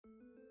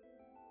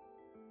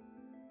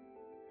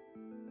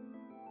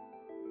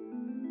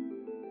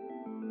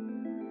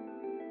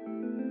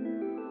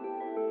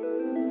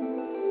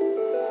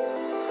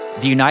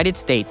The United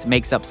States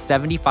makes up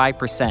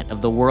 75% of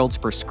the world's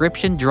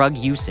prescription drug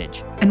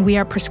usage. And we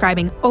are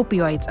prescribing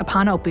opioids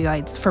upon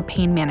opioids for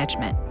pain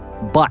management.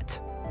 But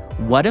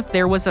what if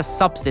there was a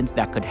substance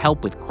that could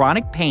help with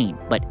chronic pain,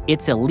 but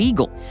it's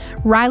illegal?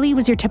 Riley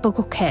was your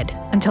typical kid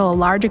until a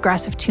large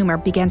aggressive tumor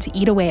began to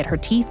eat away at her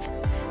teeth,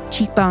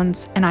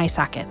 cheekbones, and eye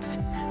sockets,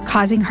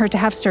 causing her to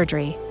have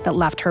surgery that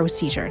left her with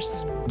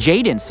seizures.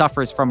 Jaden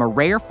suffers from a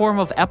rare form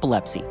of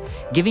epilepsy,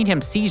 giving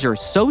him seizures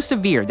so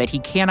severe that he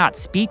cannot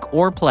speak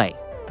or play.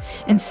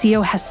 And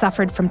Sio has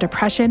suffered from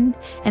depression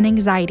and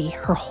anxiety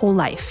her whole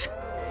life.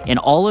 In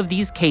all of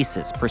these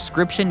cases,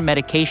 prescription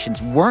medications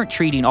weren't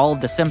treating all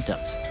of the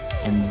symptoms,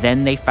 and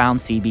then they found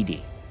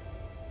CBD.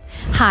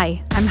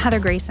 Hi, I'm Heather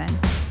Grayson,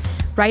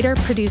 writer,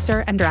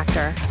 producer, and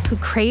director who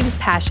craves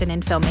passion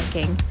in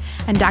filmmaking,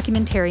 and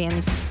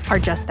documentarians are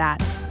just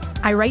that.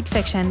 I write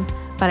fiction,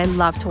 but I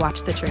love to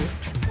watch the truth.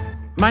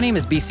 My name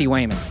is BC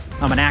Wayman.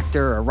 I'm an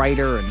actor, a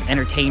writer, an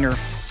entertainer,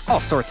 all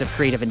sorts of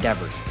creative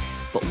endeavors.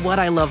 But what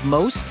I love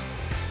most?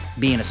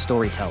 Being a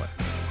storyteller.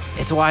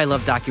 It's why I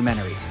love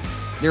documentaries.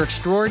 They're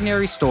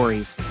extraordinary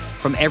stories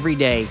from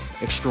everyday,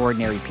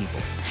 extraordinary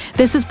people.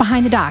 This is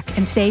Behind the Doc,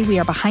 and today we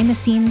are behind the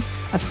scenes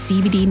of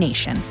CBD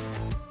Nation.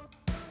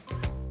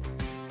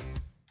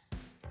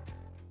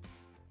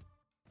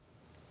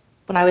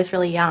 When I was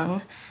really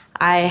young,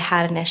 I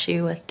had an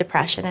issue with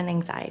depression and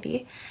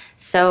anxiety.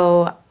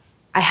 So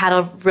I had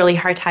a really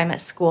hard time at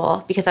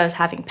school because I was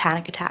having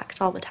panic attacks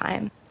all the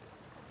time.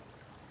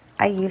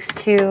 I used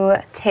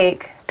to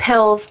take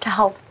pills to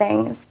help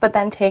things, but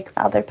then take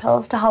the other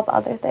pills to help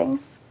other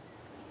things.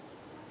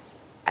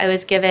 I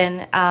was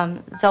given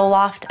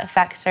Zoloft,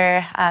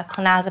 Effexor,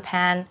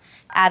 clonazepam,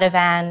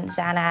 Ativan,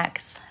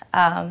 Xanax,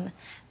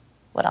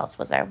 what else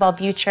was there?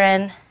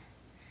 Wellbutrin,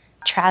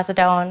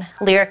 Trazodone,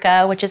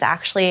 Lyrica, which is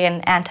actually an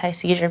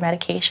anti-seizure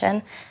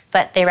medication,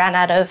 but they ran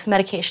out of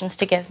medications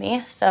to give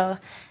me, so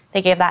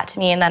they gave that to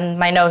me, and then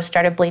my nose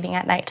started bleeding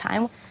at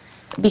nighttime.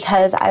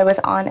 Because I was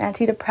on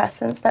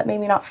antidepressants that made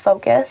me not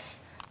focus,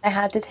 I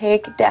had to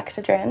take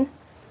Dexedrine,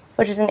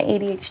 which is an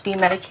ADHD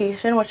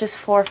medication, which is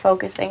for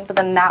focusing, but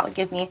then that would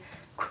give me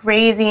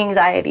crazy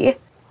anxiety.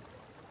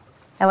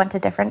 I went to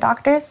different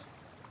doctors.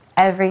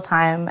 Every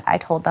time I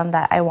told them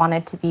that I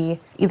wanted to be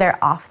either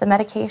off the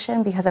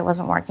medication because it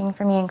wasn't working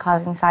for me and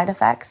causing side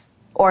effects,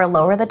 or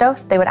lower the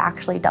dose, they would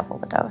actually double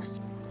the dose.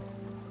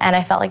 And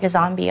I felt like a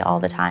zombie all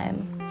the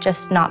time,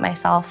 just not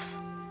myself.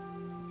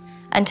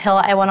 Until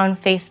I went on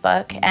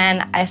Facebook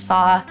and I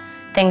saw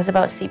things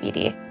about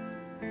CBD.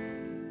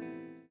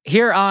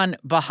 Here on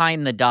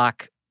Behind the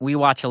Doc, we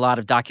watch a lot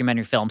of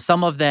documentary films.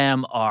 Some of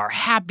them are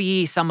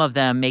happy, some of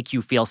them make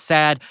you feel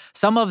sad,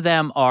 some of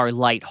them are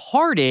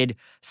lighthearted,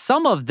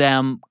 some of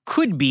them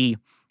could be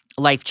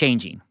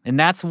life-changing. And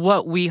that's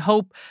what we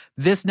hope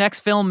this next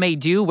film may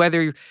do,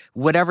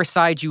 whatever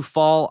side you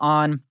fall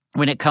on.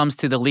 When it comes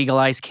to the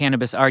legalized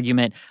cannabis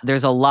argument,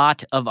 there's a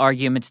lot of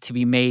arguments to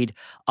be made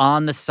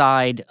on the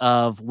side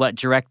of what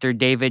director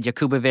David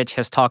Yakubovich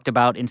has talked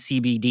about in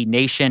CBD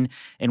Nation,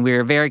 and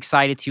we're very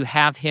excited to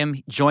have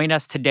him join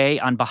us today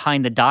on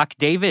Behind the Doc.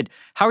 David,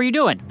 how are you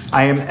doing?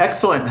 I am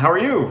excellent. How are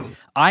you?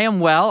 I am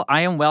well.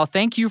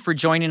 Thank you for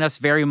joining us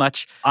very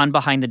much on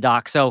Behind the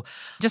Doc. So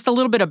just a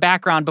little bit of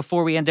background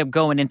before we end up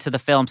going into the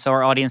film so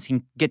our audience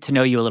can get to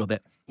know you a little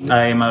bit.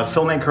 I'm a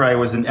filmmaker. I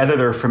was an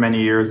editor for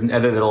many years and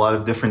edited a lot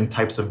of different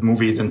types of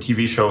movies and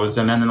TV shows.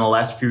 And then in the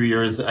last few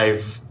years,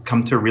 I've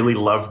come to really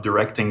love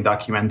directing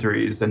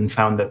documentaries and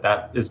found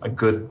that is a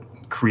good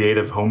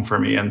creative home for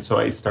me. And so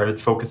I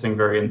started focusing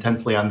very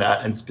intensely on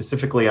that, and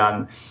specifically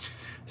on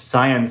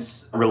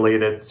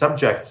science-related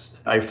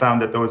subjects. I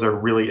found that those are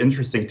really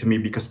interesting to me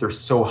because they're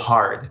so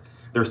hard.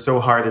 They're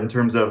so hard in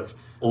terms of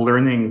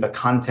learning the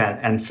content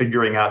and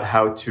figuring out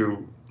how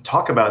to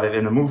talk about it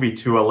in a movie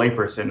to a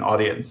layperson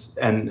audience.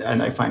 And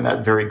I find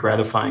that very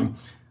gratifying.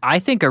 I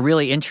think a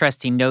really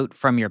interesting note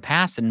from your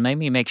past, and let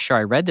me make sure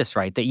I read this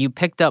right, that you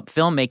picked up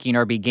filmmaking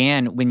or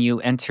began when you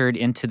entered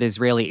into the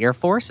Israeli Air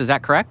Force. Is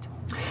that correct?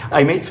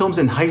 I made films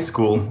in high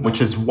school, which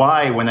is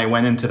why when I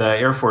went into the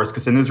Air Force,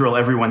 because in Israel,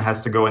 everyone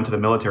has to go into the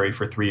military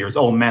for 3 years.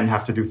 All men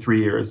have to do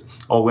 3 years.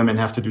 All women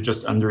have to do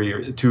just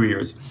under 2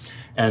 years.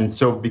 And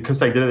so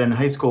because I did it in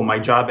high school, my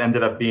job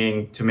ended up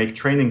being to make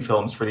training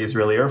films for the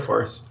Israeli Air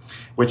Force,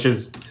 which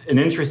is an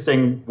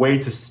interesting way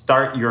to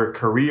start your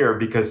career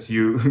because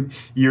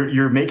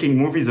you're making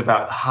movies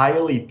about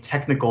highly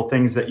technical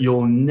things that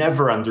you'll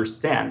never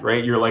understand,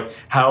 right? You're like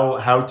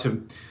how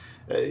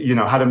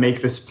to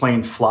make this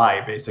plane fly,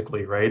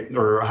 basically, right?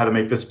 Or how to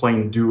make this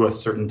plane do a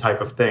certain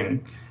type of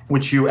thing.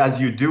 Which as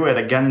you do it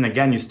again and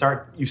again, you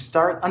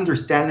start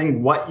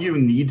understanding what you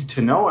need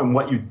to know and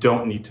what you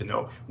don't need to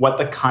know, what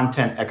the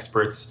content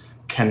experts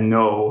can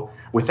know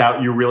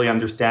without you really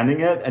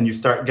understanding it, and you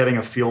start getting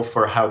a feel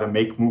for how to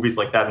make movies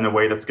like that in a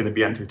way that's going to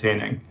be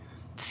entertaining.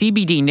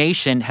 CBD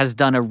Nation has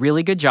done a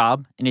really good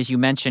job, and as you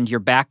mentioned, your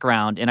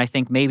background, and I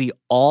think maybe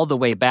all the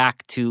way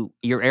back to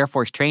your Air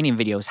Force training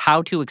videos,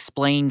 how to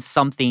explain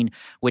something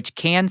which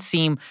can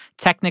seem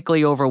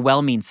technically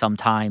overwhelming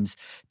sometimes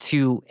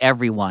to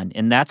everyone.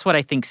 And that's what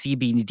I think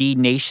CBD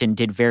Nation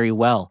did very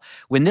well.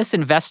 When this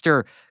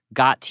investor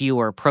got to you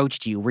or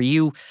approached you, were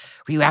you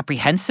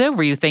apprehensive?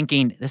 Were you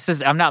thinking,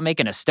 I'm not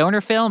making a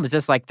stoner film? Is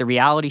this like the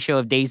reality show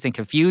of Dazed and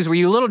Confused? Were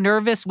you a little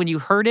nervous when you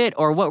heard it?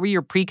 Or what were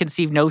your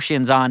preconceived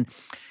notions on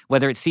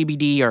whether it's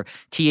CBD or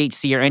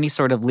THC or any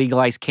sort of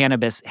legalized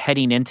cannabis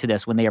heading into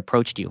this when they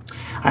approached you?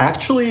 I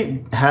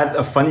actually had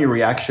a funny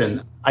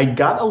reaction. I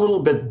got a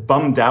little bit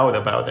bummed out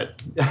about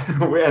it.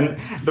 And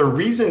the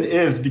reason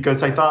is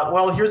because I thought,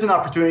 well, here's an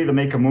opportunity to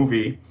make a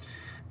movie.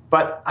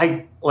 But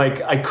I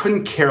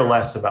couldn't care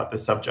less about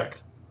this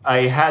subject.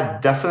 I had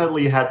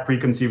definitely had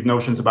preconceived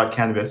notions about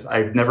cannabis.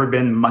 I've never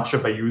been much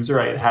of a user.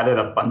 I had it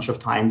a bunch of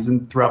times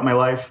throughout my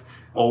life.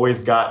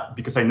 Always got,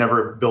 because I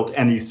never built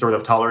any sort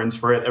of tolerance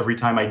for it. Every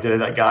time I did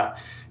it, I got,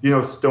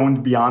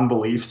 stoned beyond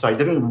belief. So I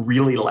didn't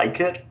really like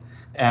it.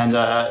 And,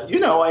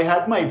 I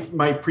had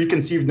my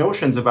preconceived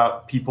notions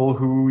about people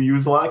who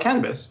use a lot of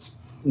cannabis.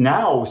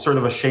 Now, sort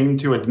of ashamed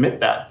to admit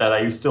that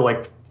I used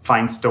to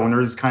find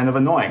stoners kind of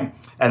annoying.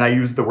 And I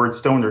use the word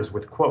stoners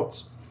with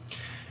quotes.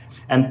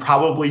 And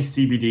probably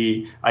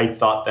CBD, I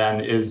thought then,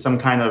 is some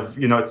kind of,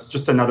 it's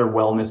just another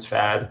wellness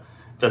fad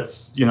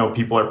that's,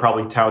 people are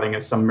probably touting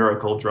as some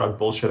miracle drug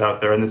bullshit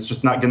out there. And it's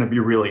just not going to be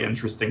really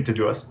interesting to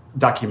do a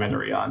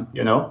documentary on,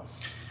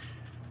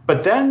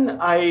 But then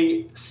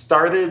I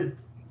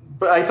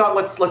thought,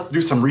 let's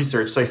do some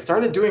research. So I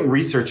started doing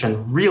research,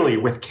 and really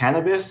with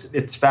cannabis,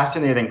 it's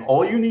fascinating.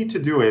 All you need to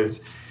do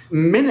is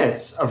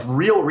minutes of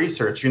real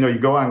research. You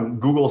go on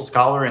Google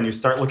Scholar and you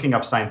start looking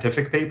up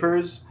scientific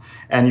papers,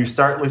 and you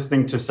start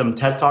listening to some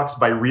TED Talks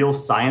by real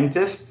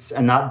scientists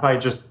and not by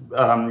just,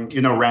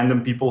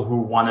 random people who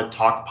want to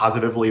talk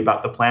positively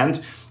about the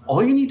plant.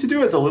 All you need to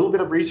do is a little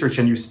bit of research,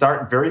 and you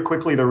start very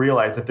quickly to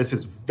realize that this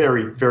is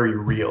very, very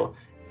real.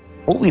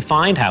 What we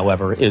find,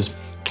 however, is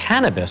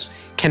cannabis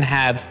can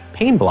have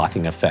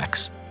pain-blocking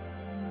effects.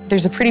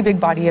 There's a pretty big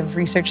body of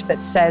research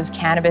that says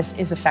cannabis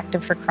is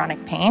effective for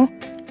chronic pain.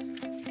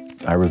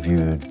 I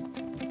reviewed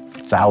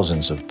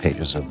thousands of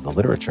pages of the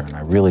literature, and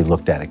I really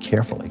looked at it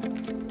carefully.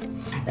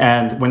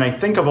 And when I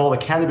think of all the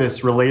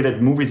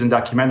cannabis-related movies and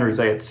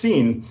documentaries I had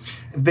seen,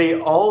 they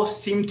all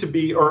seem to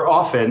be, or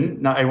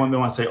often, I don't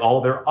want to say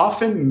all, they're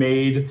often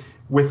made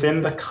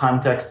within the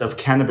context of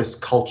cannabis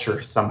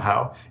culture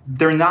somehow.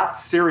 They're not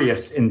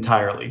serious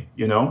entirely,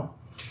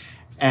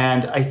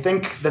 And I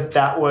think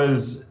that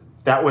was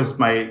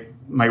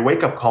my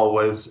wake-up call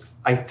was,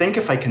 I think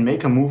if I can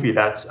make a movie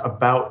that's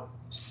about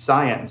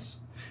science,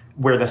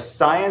 where the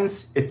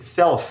science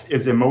itself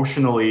is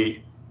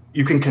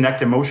you can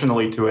connect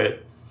emotionally to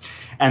it,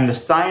 and the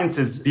science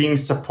is being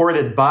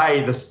supported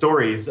by the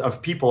stories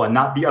of people and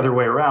not the other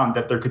way around,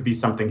 that there could be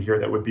something here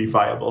that would be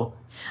viable.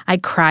 I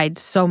cried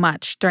so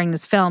much during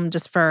this film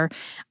just for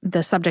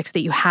the subjects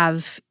that you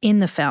have in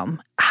the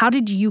film. How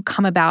did you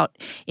come about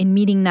in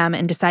meeting them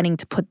and deciding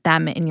to put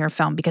them in your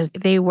film? Because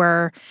they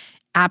were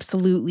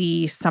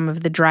absolutely some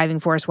of the driving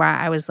force where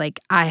I was like,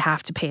 I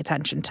have to pay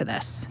attention to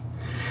this.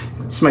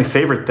 It's my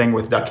favorite thing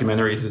with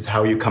documentaries is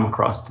how you come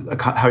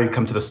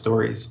to the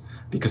stories,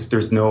 because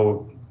there's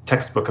no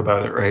textbook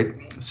about it, right?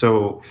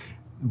 So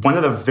one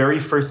of the very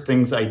first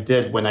things I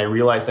did when I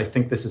realized I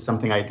think this is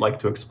something I'd like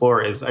to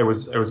explore is I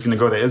was going to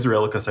go to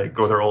Israel, because I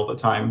go there all the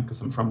time because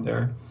I'm from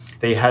there.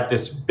 They had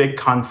this big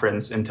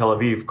conference in Tel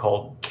Aviv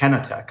called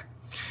Canatech.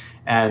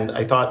 And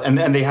I thought, and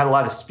they had a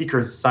lot of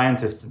speakers,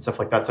 scientists and stuff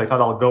like that. So I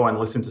thought I'll go and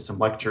listen to some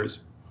lectures.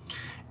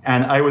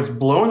 And I was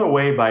blown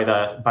away by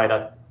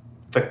the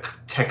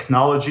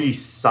technology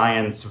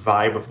science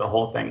vibe of the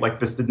whole thing.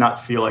 This did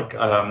not feel like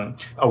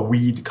a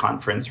weed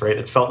conference, right?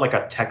 It felt like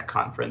a tech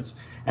conference.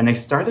 And I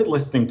started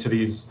listening to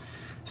these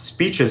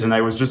speeches, and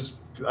I was just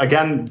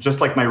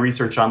like my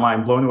research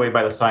online, blown away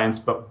by the science.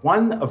 But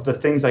one of the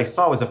things I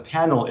saw was a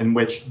panel in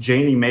which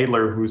Janie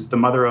Maedler, who's the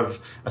mother of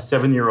a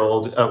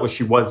 7-year-old,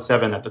 she was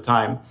 7 at the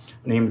time,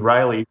 named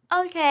Riley.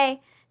 Okay.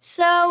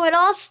 So it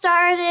all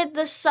started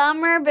the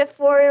summer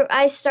before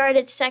I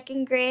started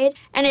 2nd grade,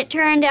 and it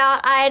turned out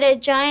I had a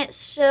giant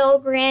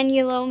cell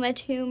granuloma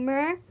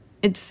tumor.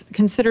 It's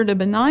considered a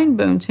benign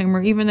bone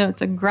tumor, even though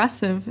it's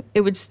aggressive.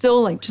 It would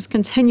still just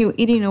continue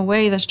eating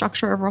away the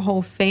structure of her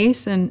whole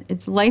face, and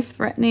it's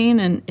life-threatening,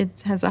 and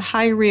it has a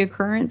high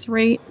reoccurrence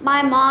rate.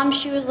 My mom,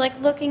 she was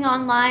looking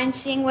online,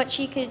 seeing what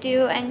she could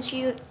do, and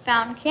she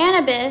found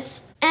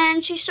cannabis,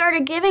 and she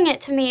started giving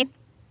it to me.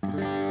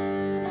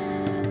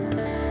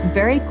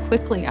 Very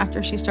quickly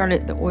after she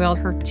started the oil,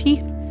 her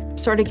teeth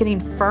started getting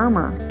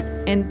firmer,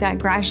 and that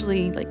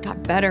gradually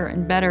got better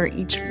and better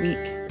each week.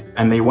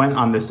 And they went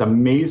on this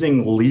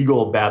amazing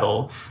legal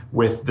battle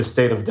with the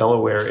state of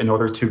Delaware in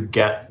order to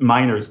get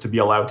minors to be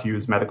allowed to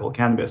use medical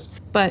cannabis.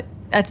 But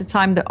at the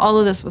time that all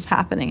of this was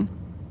happening,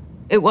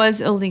 it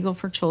was illegal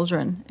for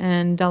children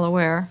in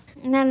Delaware.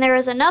 And then there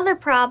was another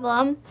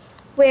problem.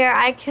 where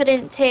I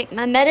couldn't take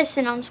my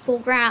medicine on school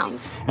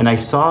grounds. And I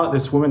saw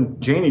this woman,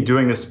 Janie,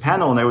 doing this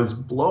panel, and I was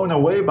blown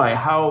away by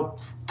how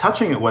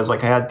touching it was.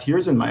 Like, I had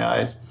tears in my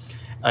eyes.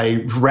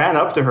 I ran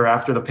up to her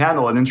after the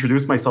panel and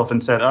introduced myself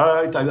and said,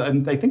 I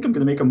think I'm going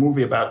to make a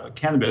movie about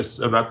cannabis,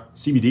 about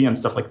CBD and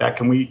stuff like that.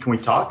 Can we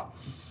talk?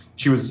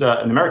 She was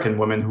an American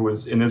woman who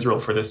was in Israel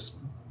for this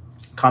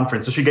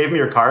conference. So she gave me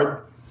her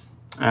card,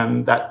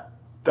 and that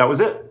was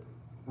it.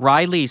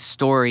 Riley's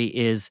story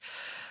is,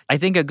 I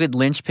think, a good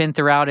linchpin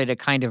throughout it. It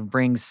kind of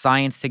brings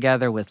science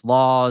together with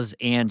laws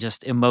and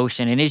just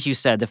emotion. And as you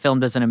said, the film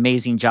does an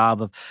amazing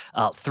job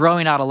of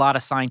throwing out a lot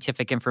of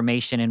scientific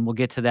information, and we'll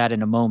get to that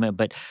in a moment.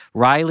 But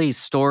Riley's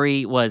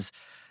story was,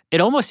 it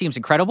almost seems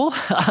incredible,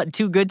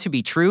 too good to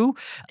be true.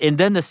 And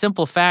then the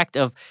simple fact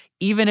of,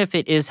 even if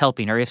it is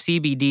helping her, if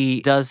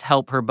CBD does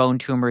help her bone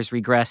tumors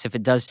regress, if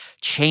it does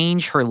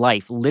change her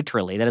life,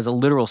 literally, that is a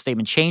literal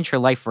statement, change her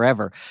life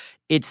forever,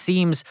 it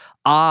seems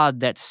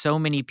odd that so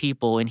many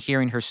people, in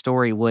hearing her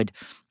story, would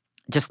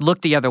just look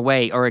the other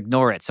way or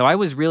ignore it. So I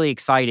was really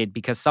excited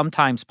because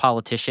sometimes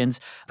politicians,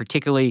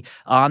 particularly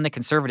on the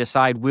conservative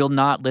side, will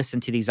not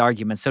listen to these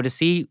arguments. So to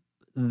see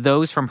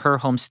those from her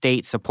home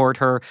state support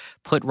her,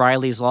 put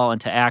Riley's Law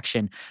into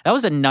action, that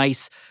was a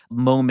nice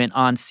moment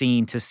on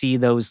scene to see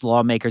those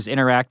lawmakers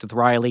interact with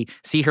Riley,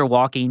 see her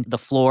walking the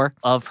floor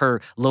of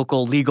her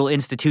local legal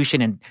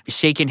institution and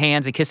shaking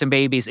hands and kissing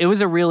babies. It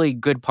was a really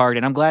good part,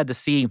 and I'm glad to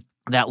see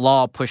that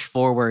law push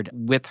forward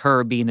with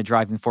her being the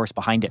driving force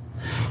behind it.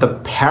 The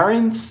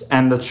parents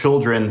and the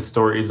children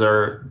stories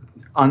are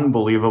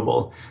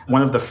unbelievable.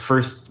 One of the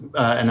first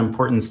and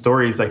important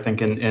stories, I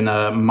think, in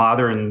a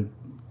modern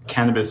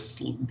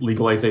cannabis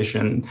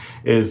legalization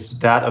is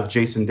that of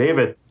Jason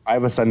David. I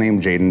have a son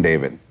named Jaden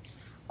David.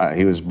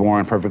 He was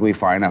born perfectly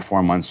fine at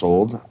 4 months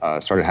old,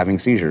 started having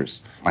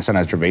seizures. My son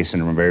has Dravet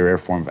syndrome, a very rare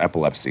form of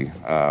epilepsy,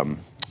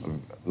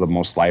 the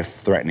most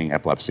life-threatening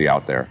epilepsy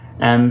out there.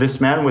 And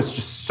this man was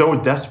just so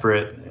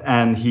desperate,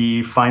 and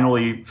he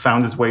finally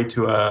found his way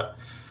to a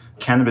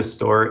cannabis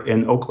store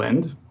in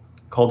Oakland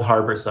called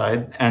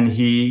Harborside, and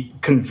he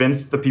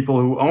convinced the people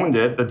who owned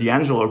it, the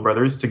D'Angelo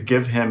brothers, to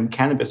give him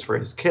cannabis for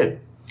his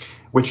kid,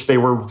 which they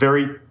were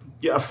very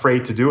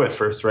afraid to do at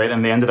first, right?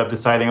 And they ended up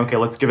deciding, okay,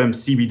 let's give him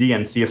CBD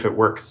and see if it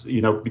works,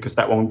 because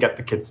that won't get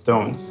the kid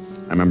stoned.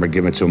 I remember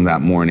giving it to him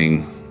that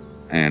morning,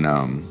 and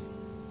I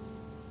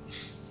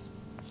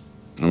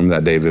remember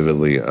that day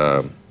vividly.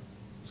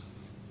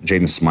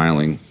 Jaden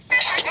smiling,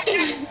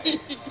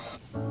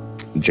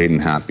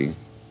 Jaden happy,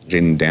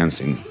 Jaden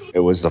dancing. It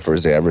was the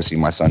first day I ever seen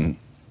my son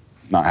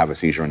not have a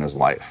seizure in his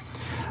life.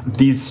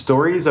 These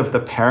stories of the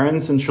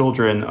parents and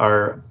children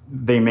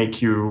they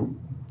make you,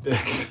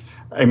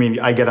 I mean,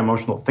 I get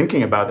emotional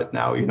thinking about it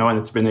now, and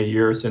it's been a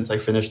year since I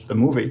finished the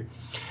movie.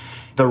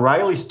 The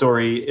Riley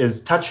story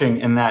is touching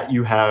in that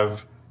you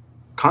have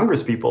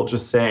Congress people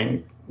just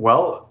saying,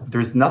 well,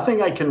 there's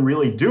nothing I can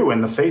really do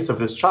in the face of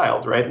this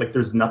child, right? Like,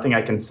 there's nothing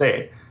I can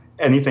say.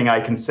 Anything I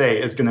can say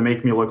is going to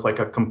make me look like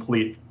a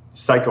complete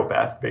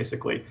psychopath,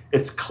 basically.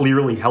 It's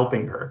clearly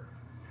helping her.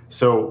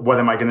 So what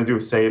am I going to do?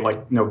 Say,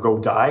 go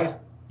die,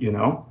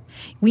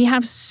 We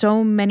have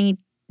so many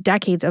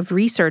decades of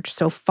research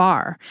so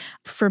far.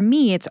 For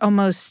me, it's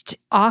almost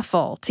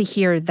awful to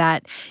hear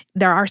that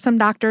there are some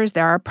doctors,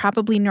 there are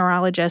probably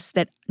neurologists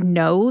that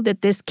know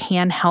that this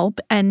can help,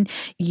 and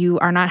you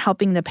are not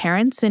helping the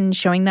parents and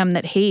showing them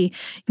that, hey,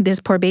 this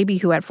poor baby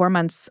who at 4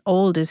 months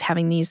old is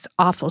having these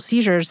awful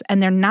seizures,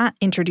 and they're not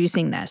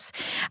introducing this.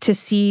 To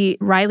see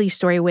Riley's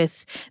story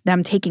with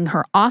them taking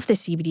her off the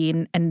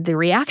CBD and the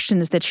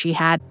reactions that she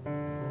had.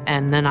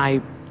 And then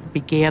I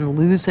began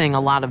losing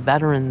a lot of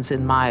veterans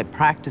in my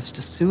practice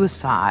to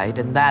suicide.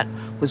 And that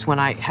was when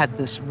I had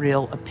this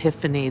real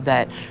epiphany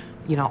that,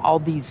 all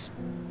these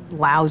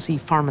lousy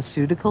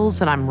pharmaceuticals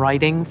that I'm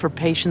writing for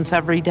patients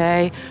every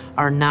day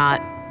are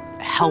not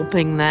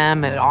helping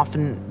them. And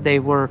often they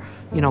were,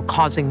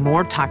 causing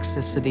more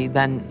toxicity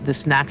than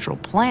this natural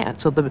plant.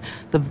 So the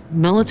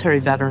military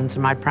veterans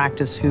in my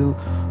practice who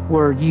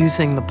were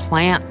using the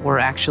plant were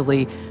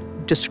actually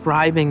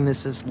describing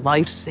this as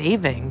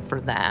life-saving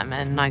for them.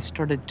 And I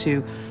started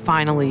to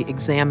finally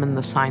examine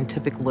the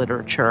scientific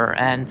literature,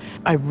 and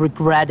I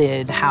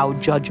regretted how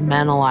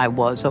judgmental I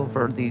was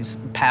over these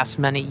past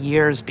many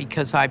years,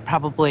 because I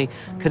probably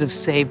could have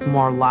saved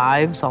more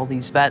lives. All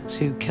these vets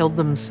who killed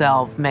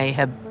themselves may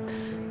have,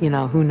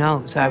 who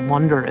knows? I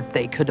wonder if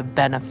they could have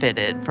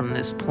benefited from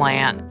this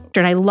plant.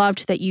 And I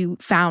loved that you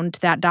found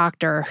that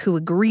doctor who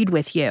agreed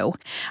with you.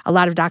 A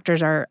lot of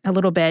doctors are a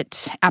little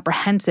bit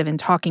apprehensive in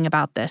talking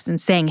about this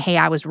and saying, hey,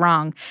 I was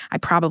wrong. I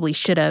probably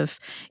should have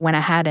went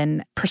ahead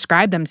and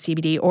prescribed them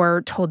CBD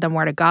or told them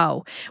where to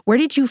go. Where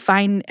did you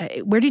find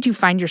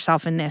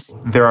yourself in this?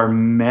 There are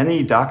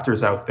many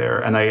doctors out there,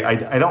 and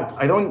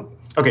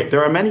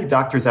there are many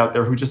doctors out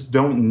there who just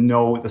don't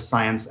know the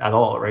science at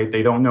all, right?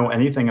 They don't know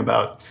anything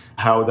about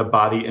how the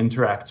body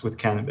interacts with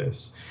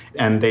cannabis.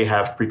 And they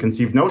have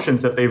preconceived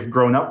notions that they've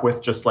grown up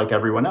with just like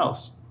everyone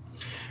else.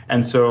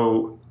 And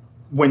so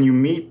when you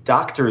meet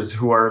doctors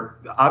who are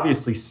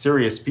obviously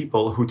serious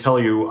people who tell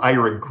you, I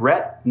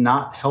regret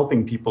not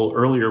helping people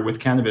earlier with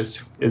cannabis,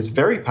 is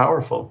very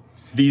powerful.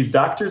 These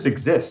doctors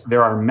exist.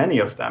 There are many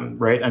of them,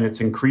 right? And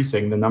it's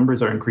increasing. The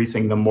numbers are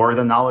increasing the more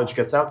the knowledge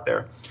gets out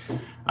there.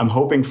 I'm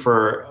hoping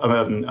for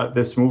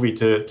this movie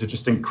to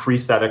just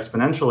increase that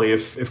exponentially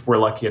if we're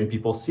lucky and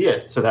people see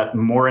it, so that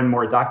more and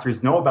more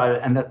doctors know about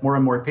it and that more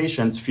and more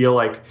patients feel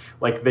like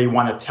they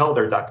want to tell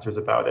their doctors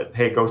about it.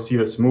 Hey, go see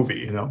this movie,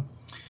 you know?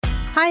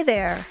 Hi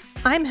there.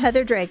 I'm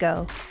Heather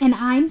Drago. And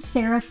I'm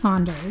Sarah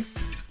Saunders.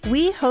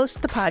 We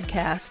host the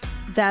podcast,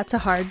 That's a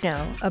Hard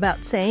No,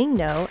 about saying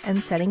no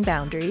and setting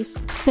boundaries.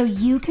 So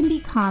you can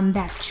become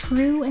that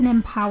true and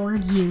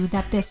empowered you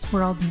that this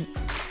world needs.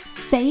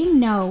 Saying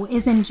no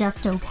isn't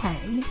just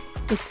okay.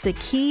 It's the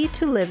key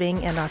to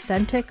living an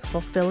authentic,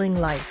 fulfilling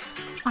life.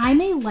 I'm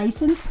a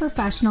licensed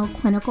professional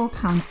clinical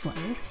counselor,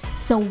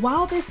 so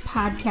while this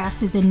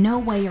podcast is in no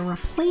way a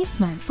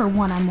replacement for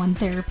one-on-one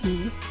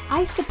therapy,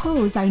 I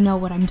suppose I know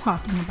what I'm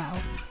talking about.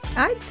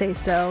 I'd say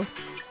so.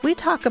 We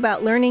talk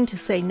about learning to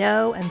say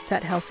no and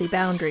set healthy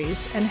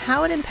boundaries and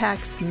how it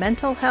impacts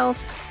mental health,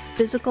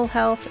 physical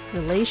health,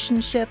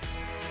 relationships,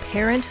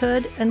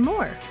 parenthood, and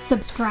more.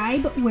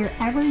 Subscribe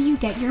wherever you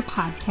get your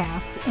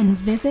podcasts and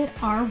visit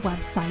our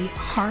website,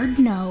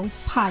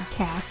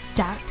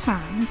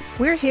 hardnopodcast.com.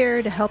 We're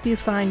here to help you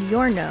find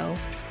your no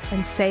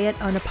and say it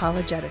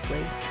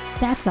unapologetically.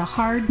 That's a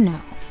hard no.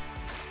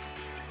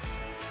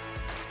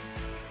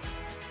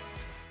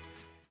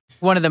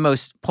 One of the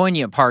most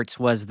poignant parts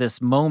was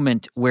this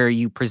moment where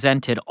you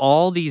presented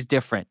all these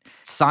different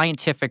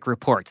scientific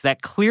reports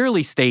that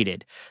clearly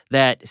stated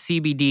that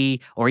CBD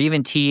or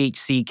even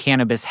THC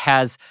cannabis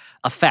has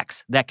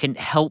effects that can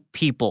help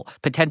people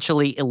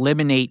potentially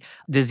eliminate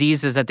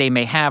diseases that they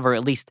may have, or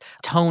at least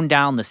tone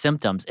down the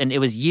symptoms. And it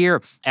was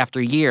year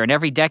after year, and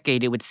every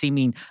decade it would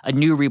seem a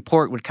new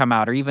report would come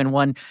out, or even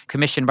one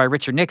commissioned by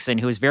Richard Nixon,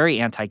 who was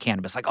very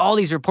anti-cannabis. Like, all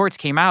these reports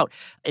came out,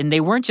 and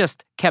they weren't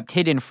just kept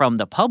hidden from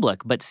the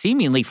public, but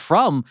seemingly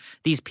from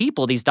these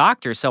people, these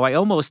doctors. So I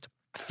almost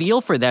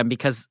feel for them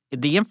because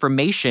the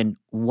information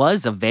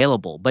was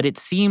available, but it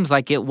seems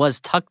like it was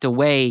tucked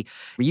away.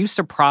 Were you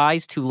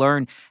surprised to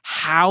learn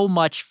how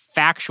much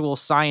factual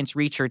science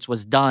research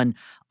was done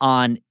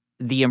on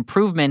the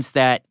improvements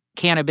that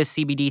cannabis,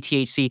 CBD,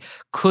 THC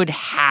could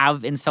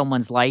have in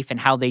someone's life, and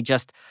how they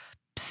just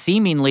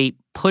seemingly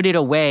put it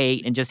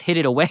away and just hid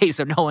it away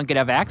so no one could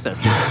have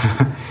access to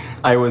it?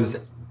 I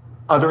was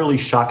utterly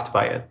shocked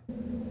by it.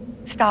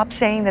 Stop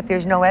saying that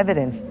there's no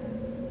evidence.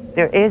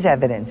 There is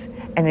evidence,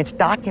 and it's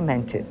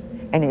documented,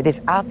 and it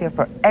is out there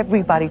for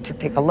everybody to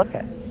take a look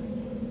at.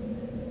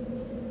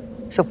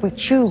 So if we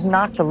choose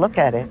not to look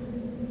at it,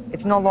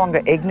 it's no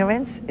longer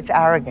ignorance, it's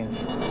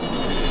arrogance.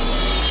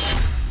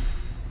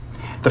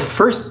 The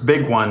first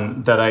big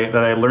one that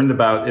I learned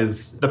about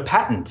is the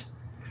patent.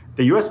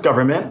 The US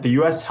government, the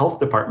US Health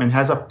Department,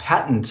 has a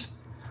patent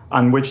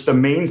on which the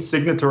main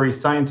signatory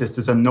scientist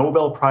is a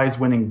Nobel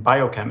Prize-winning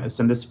biochemist,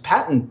 and this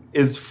patent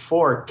is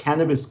for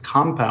cannabis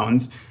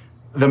compounds.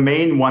 The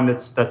main one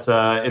that's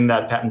in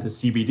that patent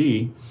is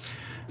CBD,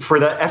 for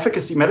the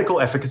efficacy, medical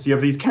efficacy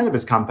of these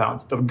cannabis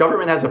compounds. The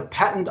government has a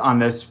patent on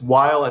this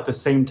while at the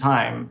same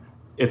time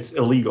it's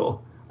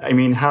illegal. I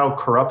mean, how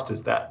corrupt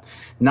is that?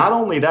 Not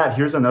only that,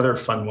 here's another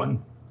fun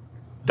one.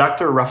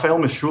 Dr. Raphael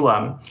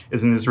Meshulam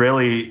is an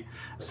Israeli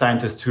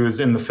scientist who is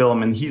in the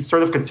film, and he's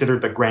sort of considered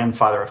the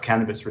grandfather of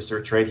cannabis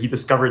research, right? He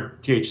discovered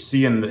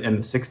THC in the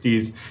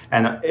 60s,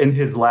 and in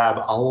his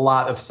lab, a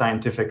lot of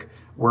scientific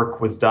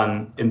work was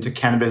done into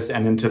cannabis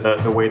and into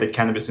the way that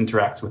cannabis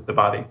interacts with the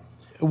body.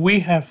 We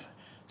have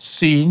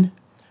seen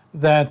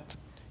that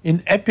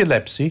in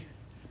epilepsy,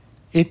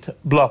 it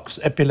blocks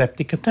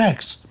epileptic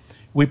attacks.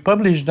 We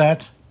published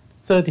that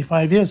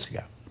 35 years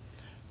ago.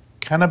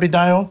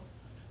 Cannabidiol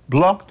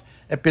blocked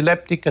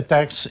epileptic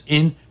attacks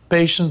in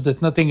patients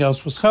that nothing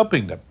else was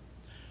helping them.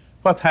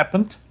 What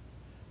happened?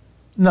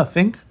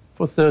 Nothing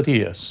for 30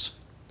 years.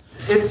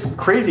 It's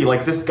crazy.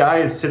 Like, this guy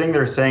is sitting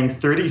there saying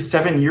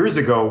 37 years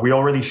ago, we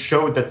already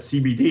showed that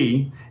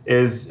CBD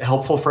is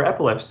helpful for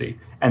epilepsy,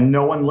 and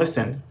no one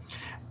listened.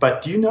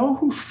 But do you know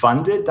who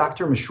funded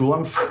Dr.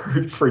 Meshulam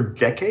for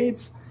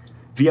decades?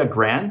 Via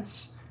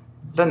grants?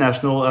 The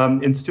National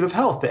Institute of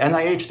Health, the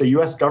NIH, the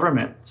US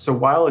government. So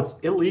while it's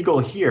illegal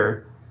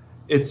here,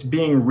 it's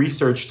being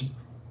researched,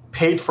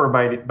 paid for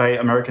by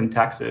American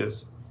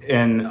taxes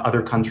in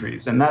other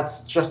countries. And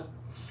that's just,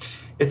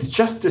 it's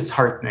just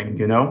disheartening,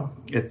 you know?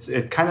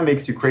 It kind of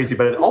makes you crazy,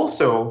 but it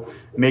also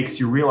makes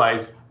you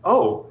realize,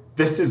 oh,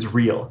 this is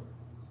real.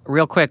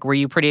 Real quick, were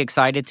you pretty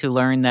excited to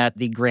learn that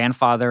the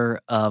grandfather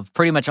of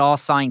pretty much all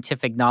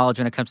scientific knowledge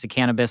when it comes to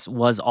cannabis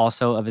was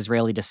also of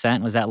Israeli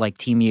descent? Was that like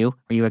Team U?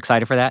 Were you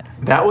excited for that?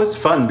 That was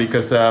fun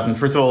because,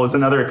 first of all, it was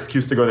another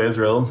excuse to go to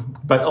Israel.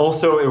 But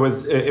also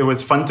it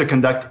was fun to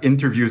conduct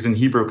interviews in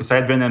Hebrew because I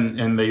had been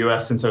in the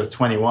U.S. since I was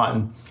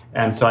 21.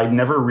 And so I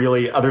never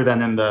really, other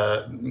than in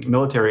the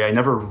military, I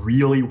never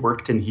really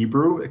worked in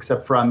Hebrew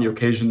except for on the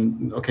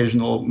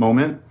occasional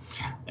moment.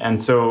 And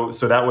so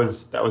that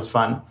was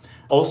fun.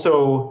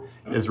 Also,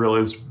 Israel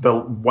is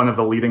one of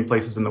the leading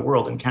places in the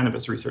world in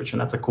cannabis research,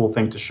 and that's a cool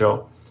thing to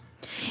show.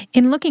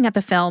 In looking at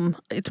the film,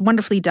 it's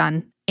wonderfully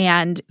done.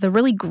 And the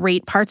really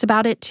great parts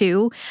about it,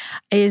 too,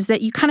 is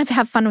that you kind of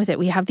have fun with it.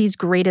 We have these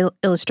great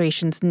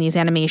illustrations and these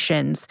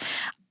animations.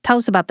 Tell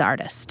us about the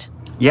artist.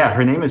 Yeah,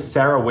 her name is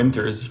Sarah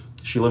Winters.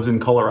 She lives in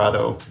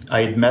Colorado.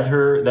 I had met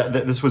her.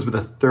 This was with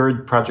the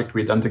third project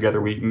we had done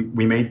together. We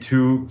made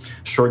 2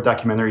 short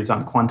documentaries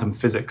on quantum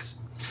physics.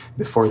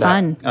 Before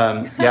that,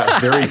 fun. Yeah,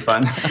 very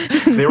fun.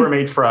 They were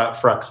made for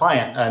a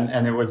client,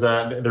 and it was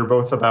they're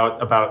both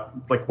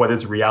about like what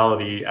is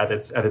reality at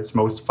its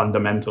most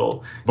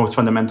fundamental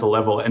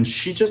level. And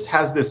she just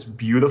has this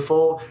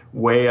beautiful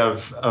way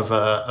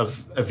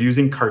of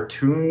using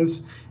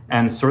cartoons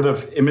and sort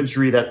of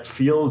imagery that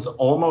feels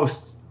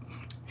almost.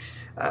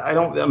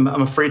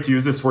 I'm afraid to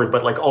use this word,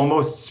 but like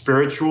almost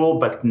spiritual,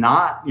 but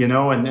not,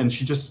 and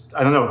she just,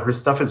 I don't know, her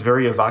stuff is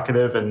very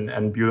evocative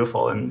and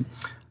beautiful. And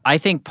I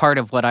think part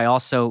of what I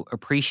also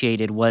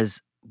appreciated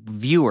was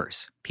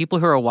viewers, people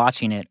who are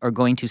watching it, are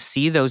going to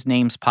see those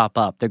names pop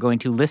up. They're going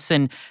to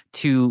listen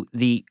to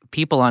the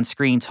people on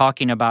screen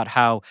talking about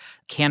how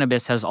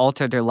cannabis has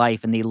altered their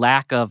life and the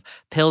lack of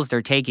pills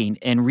they're taking,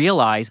 and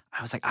realize,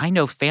 I was like, I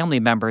know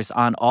family members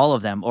on all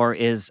of them,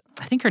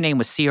 I think her name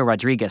was Cia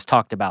Rodriguez,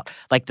 talked about,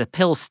 like the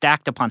pills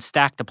stacked upon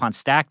stacked upon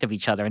stacked of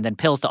each other, and then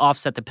pills to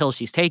offset the pills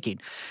she's taking.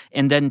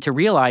 And then to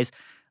realize,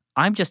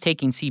 I'm just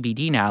taking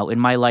CBD now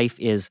and my life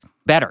is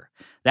better.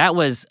 That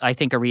was, I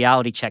think, a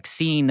reality check,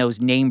 seeing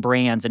those name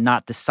brands and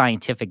not the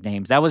scientific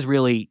names. That was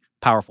really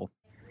powerful.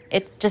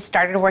 It just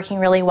started working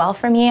really well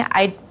for me.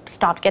 I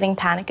stopped getting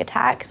panic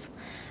attacks.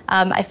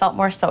 I felt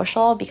more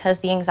social because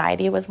the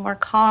anxiety was more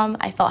calm.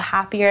 I felt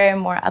happier,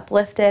 more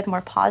uplifted,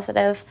 more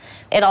positive.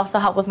 It also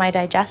helped with my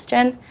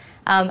digestion.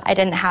 I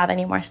didn't have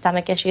any more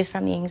stomach issues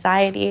from the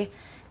anxiety.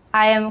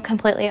 I am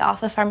completely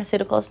off of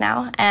pharmaceuticals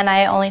now, and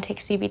I only take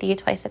CBD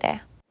twice a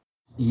day.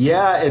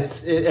 Yeah,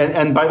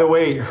 and by the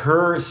way,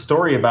 her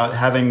story about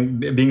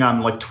being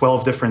on like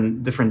 12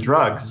 different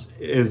drugs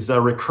is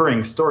a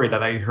recurring story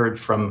that I heard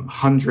from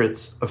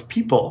hundreds of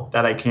people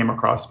that I came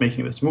across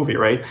making this movie,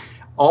 right?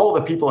 All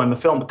the people in the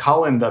film,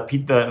 Colin,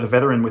 the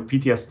veteran with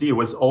PTSD,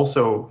 was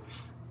also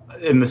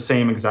in the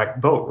same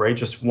exact boat, right?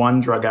 Just one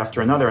drug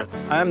after another.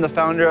 I am the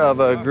founder of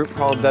a group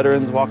called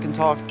Veterans Walk and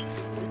Talk.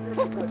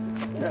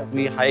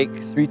 We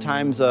hike 3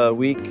 times a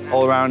week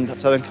all around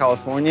Southern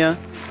California.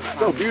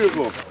 So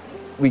beautiful.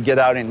 We get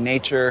out in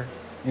nature,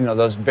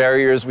 those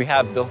barriers we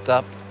have built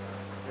up.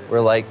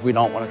 We're like, we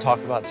don't want to talk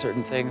about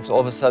certain things.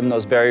 All of a sudden,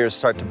 those barriers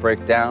start to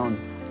break down.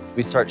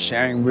 We start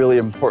sharing really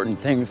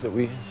important things that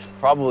we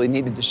probably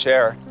needed to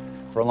share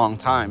for a long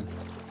time.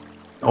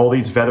 All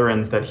these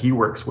veterans that he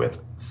works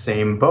with,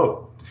 same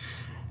boat.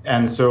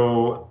 And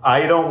so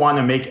I don't want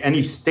to make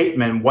any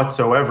statement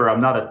whatsoever.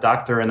 I'm not a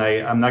doctor, and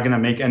I'm not going to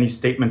make any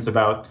statements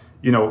about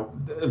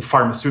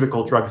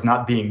pharmaceutical drugs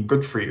not being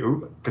good for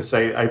you, because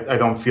I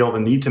don't feel the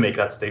need to make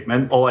that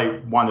statement. All I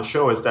want to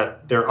show is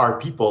that there are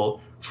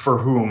people for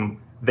whom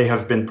they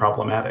have been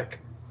problematic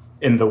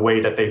in the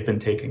way that they've been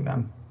taking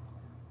them.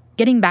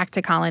 Getting back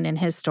to Colin and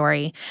his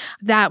story,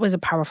 that was a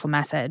powerful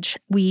message.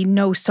 We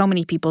know so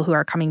many people who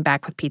are coming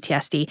back with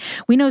PTSD.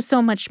 We know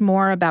so much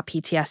more about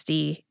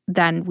PTSD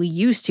than we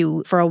used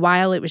to. For a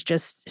while, it was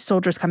just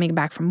soldiers coming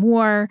back from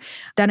war.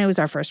 Then it was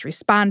our first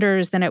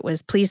responders. Then it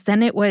was police.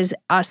 Then it was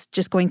us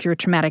just going through a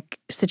traumatic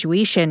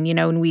situation,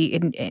 and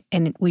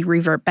we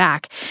revert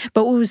back.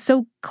 But what was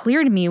so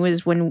clear to me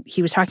was when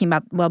he was talking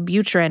about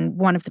Wellbutrin,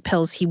 one of the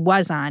pills he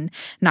was on,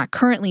 not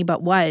currently,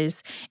 but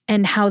was,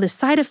 and how the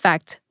side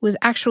effect was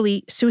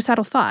actually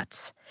suicidal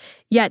thoughts.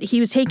 Yet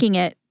he was taking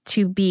it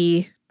to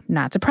be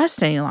not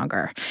depressed any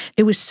longer.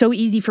 It was so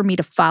easy for me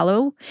to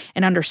follow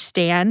and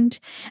understand.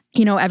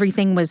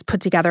 Everything was put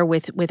together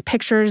with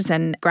pictures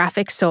and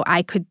graphics, so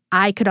I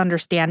could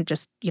understand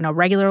just,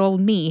 regular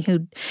old me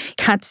who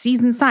got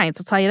C's in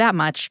science, I'll tell you that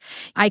much.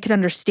 I could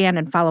understand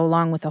and follow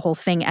along with the whole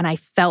thing, and I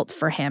felt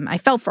for him. I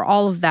felt for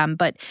all of them,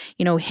 but,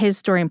 his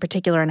story in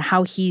particular and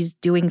how he's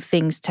doing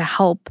things to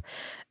help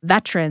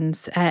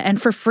veterans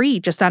and for free,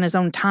 just on his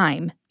own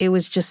time. It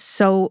was just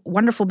so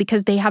wonderful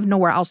because they have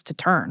nowhere else to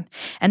turn.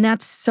 And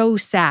that's so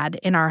sad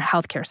in our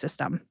healthcare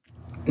system.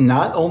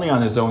 Not only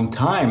on his own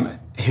time,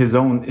 his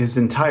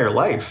entire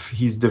life,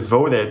 he's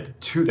devoted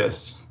to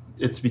this.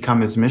 It's become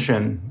his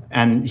mission.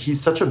 And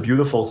he's such a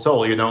beautiful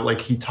soul,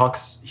 like he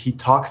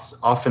talks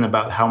often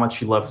about how much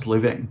he loves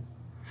living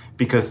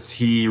because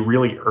he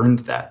really earned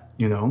that,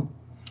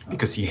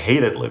 because he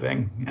hated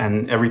living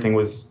and everything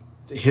was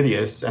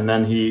hideous. And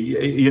then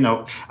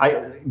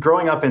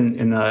growing up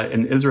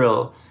in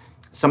Israel,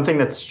 something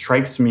that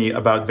strikes me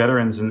about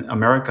veterans in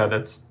America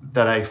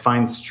that I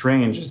find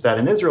strange is that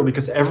in Israel,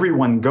 because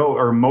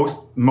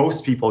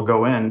most people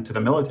go into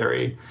the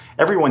military,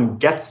 everyone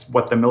gets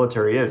what the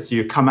military is. So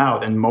you come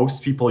out and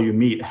most people you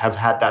meet have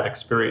had that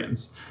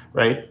experience,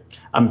 right?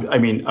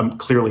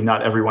 Clearly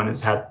not everyone has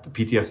had the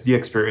PTSD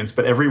experience,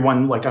 but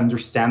everyone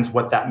understands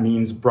what that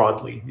means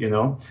broadly,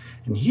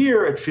 And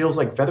here it feels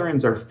like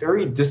veterans are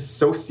very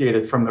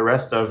dissociated from the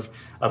rest of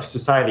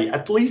society,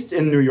 at least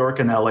in New York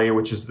and LA,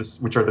 which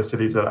are the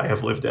cities that I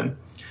have lived in.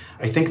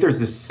 I think there's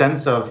this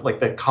sense of, like,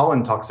 that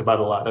Colin talks about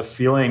a lot, of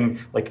feeling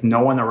like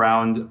no one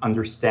around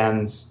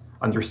understands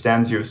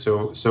you.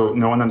 So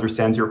no one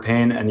understands your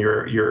pain and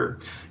your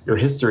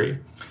history.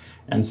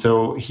 And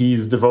so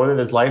he's devoted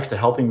his life to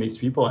helping these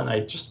people. And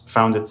I just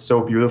found it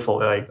so beautiful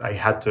that I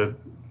had to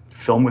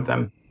film with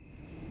them.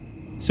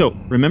 So,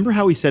 remember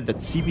how we said that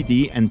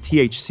CBD and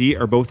THC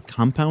are both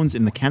compounds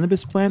in the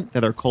cannabis plant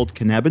that are called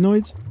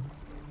cannabinoids?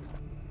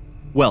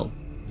 Well,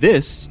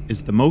 this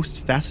is the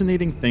most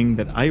fascinating thing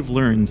that I've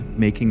learned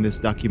making this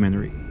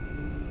documentary.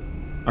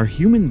 Our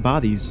human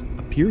bodies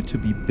appear to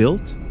be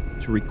built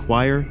to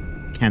require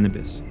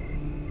cannabis.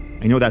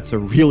 I know that's a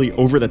really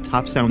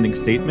over-the-top sounding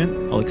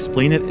statement. I'll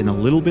explain it in a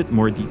little bit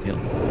more detail.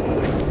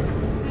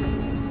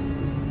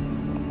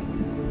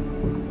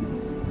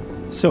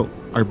 So,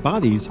 our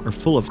bodies are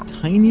full of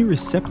tiny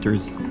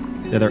receptors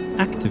that are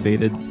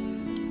activated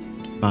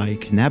by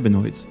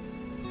cannabinoids.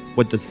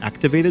 What does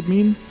activated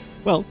mean?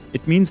 Well,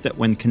 it means that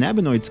when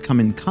cannabinoids come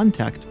in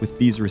contact with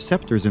these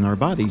receptors in our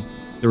body,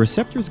 the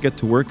receptors get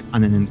to work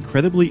on an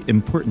incredibly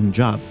important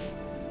job: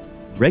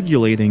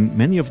 regulating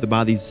many of the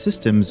body's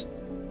systems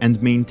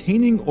and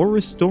maintaining or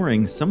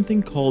restoring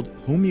something called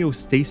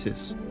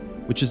homeostasis,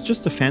 which is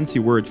just a fancy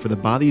word for the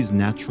body's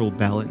natural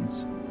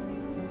balance.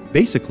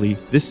 Basically,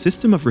 this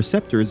system of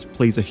receptors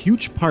plays a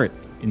huge part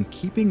in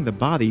keeping the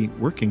body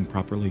working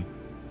properly.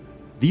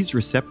 These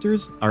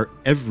receptors are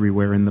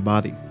everywhere in the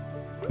body.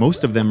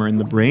 Most of them are in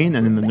the brain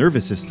and in the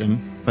nervous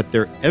system, but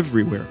they're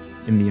everywhere.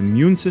 In the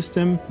immune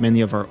system,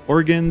 many of our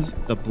organs,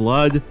 the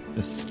blood,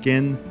 the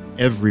skin,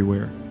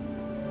 everywhere.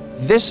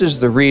 This is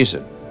the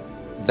reason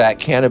that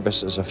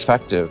cannabis is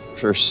effective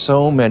for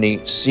so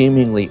many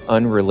seemingly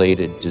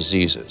unrelated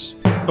diseases.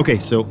 Okay,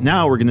 so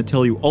now we're going to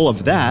tell you all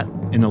of that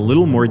in a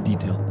little more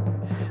detail.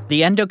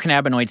 The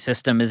endocannabinoid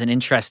system is an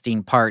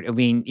interesting part. I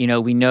mean,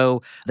 we know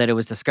that it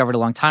was discovered a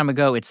long time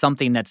ago. It's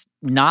something that's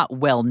not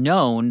well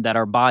known, that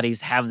our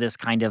bodies have this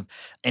kind of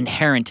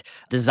inherent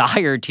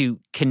desire to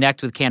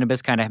connect with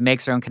cannabis, kind of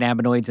makes our own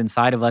cannabinoids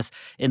inside of us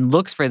and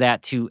looks for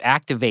that to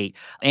activate.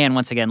 And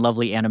once again,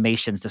 lovely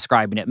animations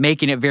describing it,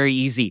 making it very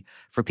easy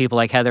for people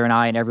like Heather and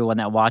I and everyone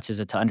that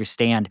watches it to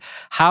understand.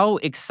 How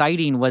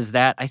exciting was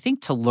that, I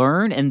think, to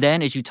learn? And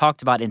then, as you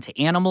talked about, into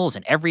animals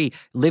and every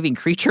living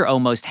creature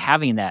almost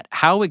having that.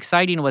 How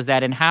exciting was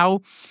that, and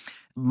how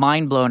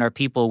mind-blown are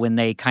people when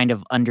they kind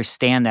of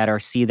understand that or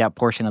see that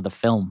portion of the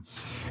film?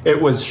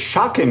 It was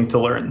shocking to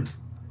learn.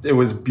 It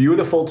was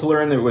beautiful to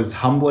learn. It was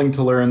humbling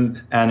to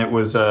learn, and it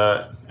was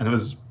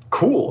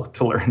cool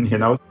to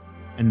learn.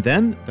 And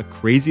then the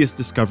craziest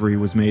discovery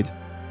was made.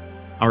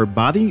 Our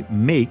body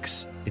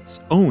makes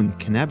its own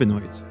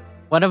cannabinoids.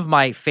 One of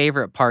my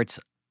favorite parts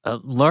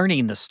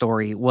learning the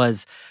story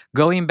was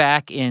going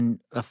back and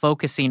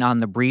focusing on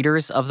the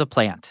breeders of the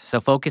plant. So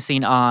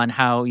focusing on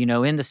how,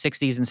 in the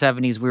 60s and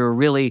 70s, we were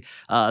really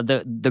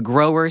the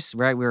growers,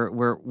 right?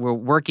 We're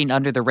working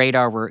under the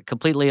radar. We're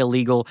completely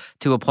illegal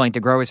to a point.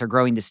 The growers are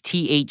growing this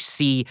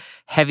THC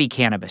heavy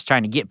cannabis,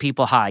 trying to get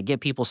people high,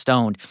 get people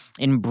stoned,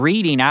 and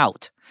breeding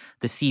out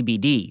the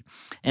CBD.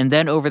 And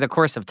then over the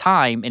course of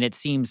time, and it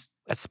seems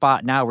a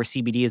spot now where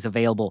CBD is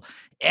available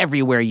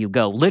everywhere you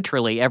go.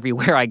 Literally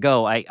everywhere I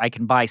go, I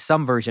can buy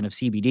some version of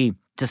CBD.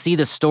 To see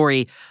the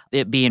story,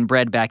 it being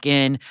bred back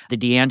in, the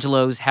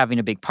D'Angelos having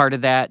a big part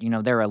of that.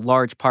 They're a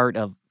large part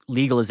of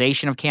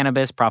legalization of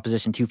cannabis,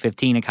 Proposition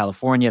 215 in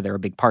California. They're a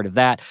big part of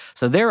that.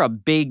 So they're a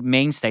big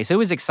mainstay. So it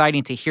was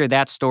exciting to hear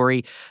that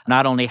story,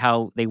 not only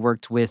how they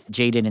worked with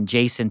Jaden and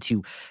Jason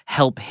to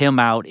help him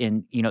out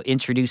and,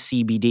 introduce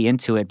CBD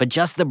into it, but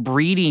just the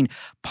breeding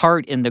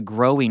part and the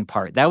growing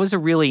part. That was a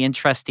really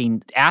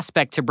interesting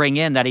aspect to bring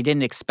in that I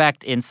didn't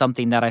expect in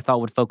something that I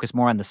thought would focus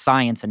more on the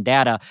science and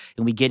data,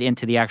 and we get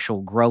into the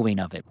actual growing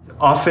of it.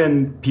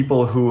 Often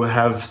people who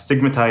have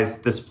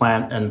stigmatized this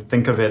plant and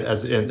think of it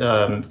as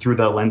through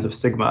the lens of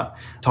stigma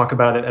talk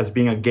about it as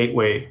being a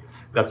gateway.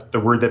 That's the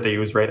word that they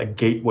use, right? A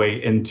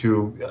gateway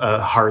into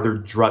harder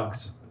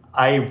drugs.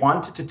 I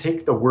wanted to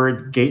take the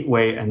word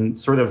gateway and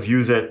sort of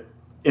use it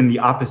in the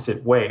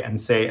opposite way and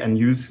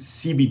use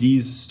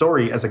CBD's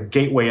story as a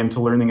gateway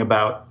into learning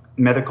about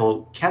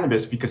medical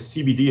cannabis, because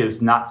CBD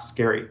is not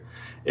scary.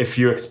 If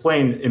you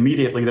explain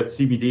immediately that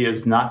CBD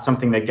is not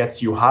something that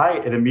gets you high,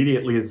 it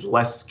immediately is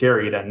less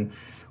scary than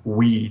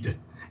weed,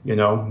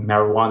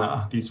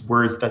 marijuana, these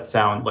words that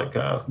sound like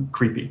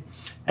creepy.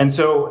 And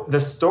so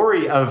the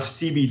story of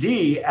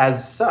CBD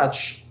as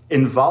such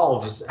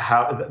involves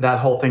how that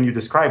whole thing you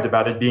described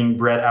about it being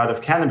bred out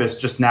of cannabis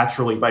just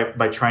naturally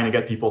by trying to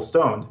get people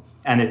stoned,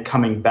 and it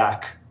coming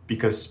back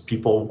because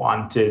people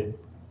wanted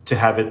to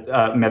have it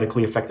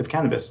medically effective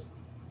cannabis.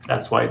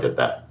 That's why I did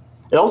that.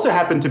 It also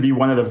happened to be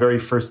one of the very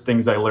first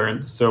things I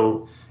learned,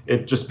 so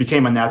it just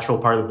became a natural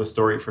part of the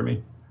story for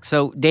me.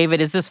 So,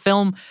 David, as this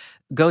film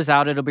goes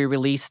out, it'll be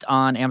released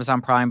on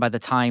Amazon Prime by the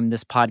time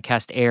this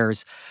podcast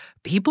airs.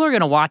 People are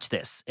going to watch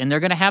this and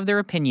they're going to have their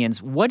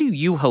opinions. What do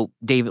you hope,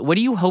 David? What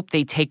do you hope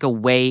they take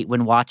away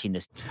when watching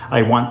this?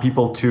 I want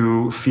people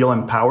to feel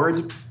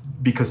empowered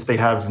because they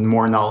have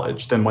more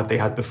knowledge than what they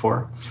had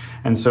before.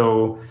 And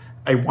so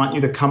I want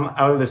you to come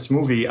out of this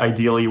movie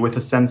ideally with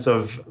a sense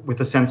of,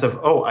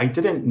 oh, I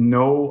didn't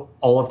know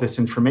all of this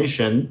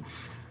information.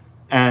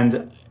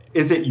 And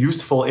is it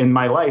useful in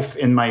my life,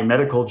 in my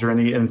medical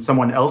journey, and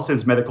someone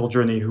else's medical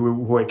journey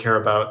who I care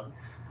about?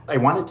 I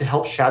wanted to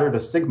help shatter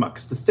the stigma,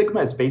 because the stigma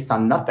is based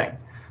on nothing.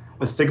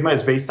 The stigma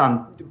is based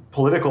on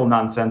political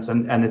nonsense,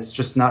 and it's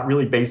just not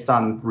really based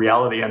on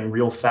reality and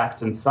real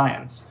facts and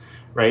science,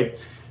 right?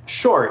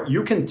 Sure,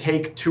 you can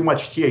take too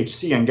much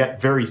THC and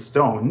get very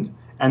stoned,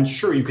 and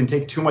sure, you can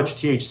take too much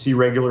THC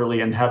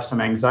regularly and have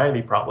some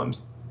anxiety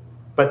problems.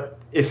 But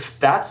if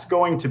that's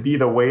going to be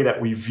the way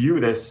that we view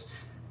this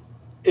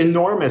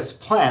enormous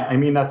plant, I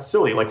mean, that's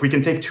silly. Like, we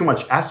can take too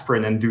much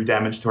aspirin and do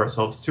damage to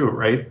ourselves too,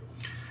 right?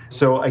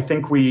 So I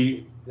think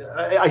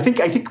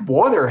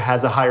water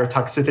has a higher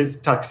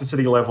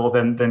toxicity level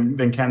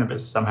than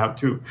cannabis somehow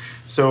too.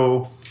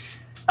 So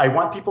I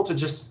want people to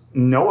just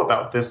know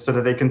about this so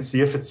that they can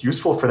see if it's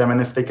useful for them and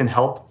if they can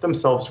help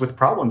themselves with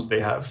problems they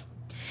have.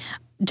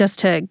 Just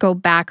to go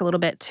back a little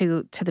bit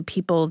to the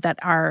people that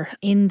are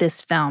in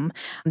this film,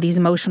 these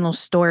emotional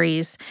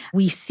stories,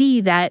 we see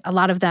that a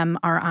lot of them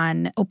are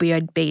on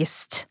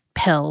opioid-based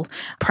pill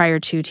prior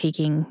to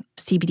taking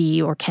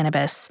CBD or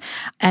cannabis.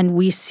 And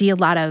we see a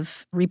lot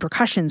of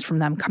repercussions from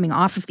them coming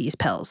off of these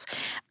pills.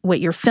 What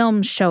your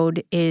film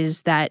showed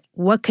is that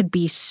what could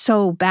be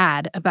so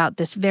bad about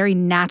this very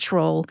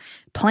natural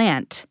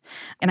plant.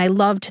 And I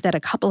loved that a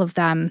couple of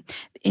them,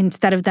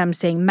 instead of them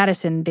saying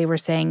medicine, they were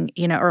saying,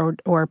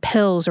 or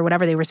pills or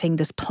whatever, they were saying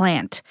this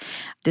plant.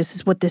 This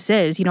is what this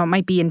is. It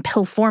might be in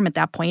pill form at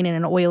that point, in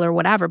an oil or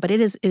whatever, but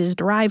it is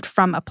derived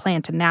from a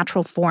plant, a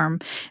natural form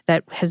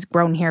that has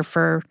grown here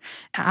for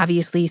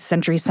obviously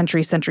centuries.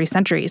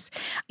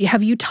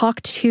 Have you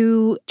talked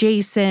to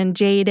Jason,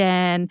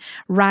 Jaden,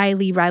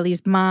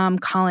 Riley's mom,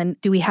 Colin?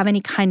 Do we have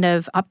any kind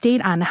of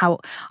update on how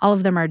all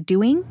of them are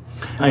doing?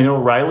 I know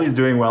Riley's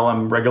doing well.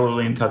 I'm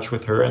regularly in touch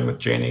with her and with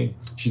Janie.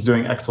 She's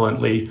doing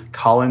excellently.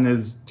 Colin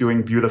is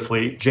doing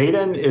beautifully.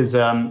 Jaden is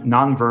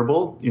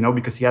nonverbal,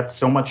 because he had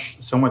so much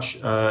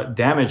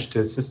damage to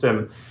his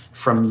system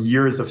from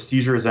years of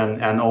seizures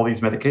and all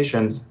these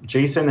medications.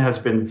 Jason has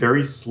been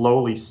very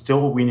slowly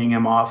still weaning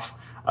him off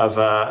of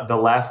the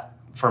last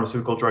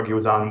pharmaceutical drug he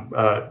was on,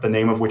 the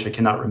name of which I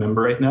cannot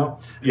remember right now.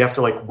 You have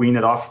to wean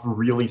it off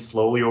really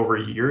slowly over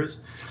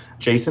years.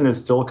 Jason is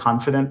still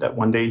confident that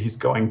one day he's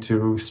going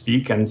to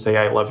speak and say,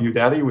 "I love you,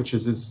 Daddy," which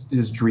is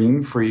his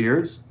dream for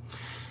years.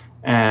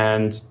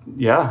 And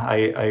yeah,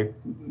 I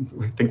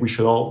think we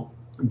should all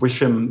wish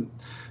him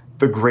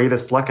the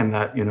greatest luck in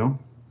that,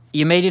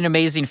 You made an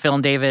amazing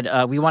film, David.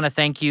 We want to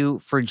thank you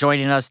for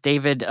joining us.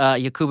 David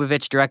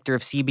Yakubovich, director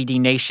of CBD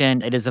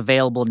Nation. It is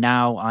available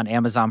now on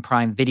Amazon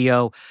Prime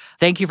Video.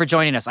 Thank you for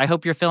joining us. I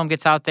hope your film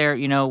gets out there,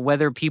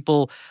 whether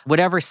people,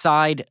 whatever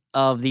side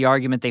of the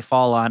argument they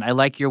fall on. I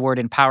like your word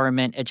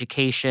empowerment,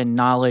 education,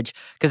 knowledge,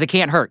 because it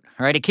can't hurt,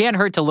 right? It can't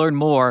hurt to learn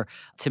more,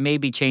 to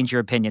maybe change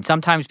your opinion.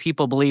 Sometimes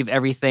people believe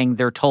everything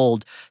they're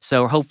told.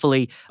 So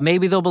hopefully,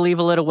 maybe they'll believe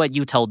a little what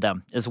you told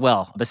them as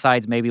well,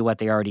 besides maybe what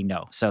they already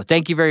know. So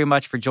thank you very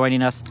much for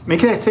joining us.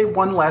 Can I say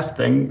one last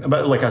thing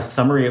about a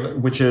summary,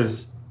 which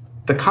is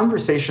the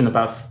conversation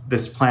about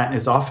this plant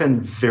is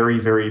often very,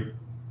 very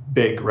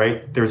big,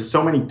 right? There's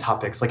so many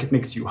topics, it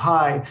makes you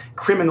high,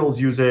 criminals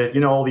use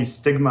it, all these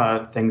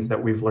stigma things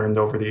that we've learned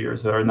over the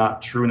years that are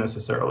not true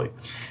necessarily.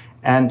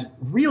 And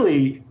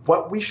really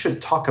what we should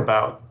talk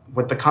about,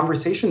 what the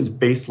conversation's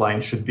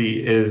baseline should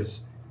be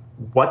is,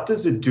 what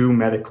does it do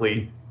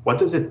medically? What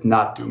does it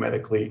not do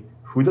medically?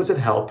 Who does it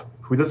help?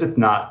 Who does it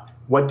not?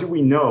 What do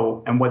we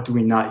know and what do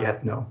we not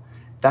yet know?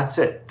 That's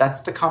it. That's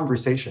the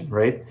conversation,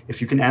 right?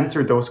 If you can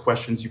answer those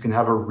questions, you can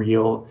have a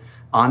real,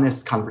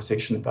 honest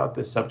conversation about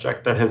this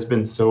subject that has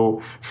been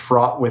so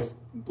fraught with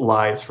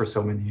lies for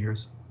so many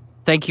years.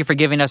 Thank you for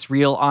giving us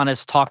real,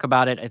 honest talk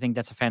about it. I think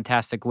that's a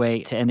fantastic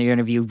way to end the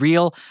interview.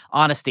 Real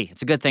honesty.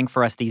 It's a good thing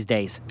for us these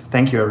days.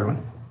 Thank you,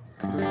 everyone.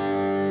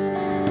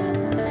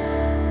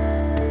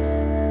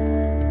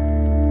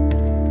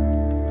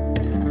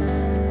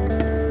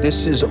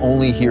 This is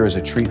only here as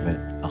a treatment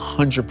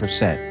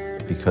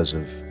 100% because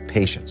of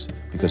patients,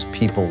 because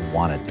people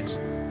wanted this.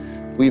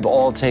 We've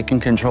all taken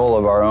control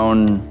of our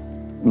own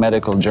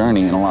medical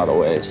journey in a lot of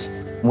ways.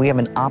 We have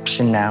an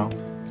option now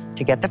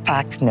to get the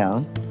facts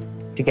known,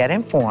 to get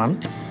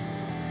informed,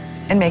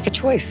 and make a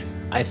choice.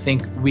 I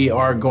think we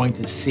are going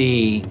to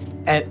see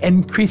an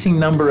increasing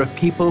number of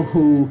people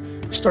who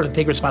start to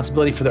take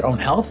responsibility for their own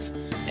health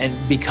and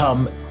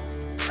become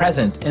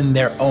present in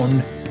their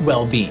own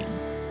well-being.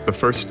 The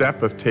first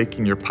step of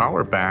taking your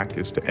power back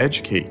is to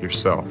educate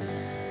yourself.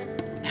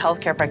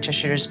 Healthcare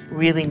practitioners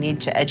really need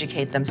to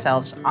educate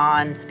themselves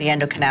on the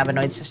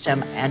endocannabinoid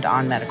system and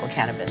on medical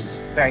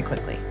cannabis very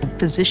quickly.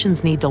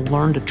 Physicians need to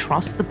learn to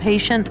trust the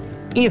patient.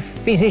 If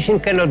physician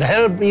cannot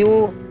help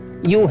you,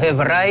 you have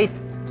right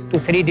to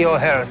treat your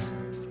health.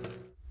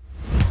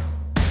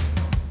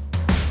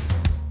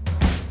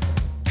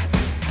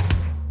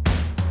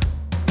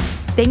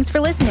 Thanks for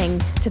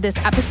listening to this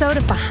episode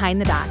of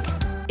Behind the Doc.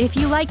 If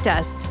you liked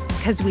us,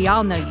 because we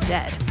all know you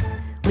did,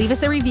 leave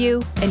us a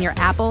review in your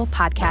Apple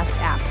Podcast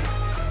app.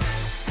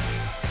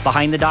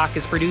 Behind the Doc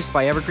is produced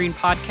by Evergreen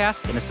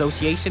Podcast in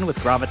association with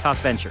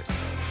Gravitas Ventures.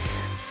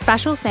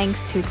 Special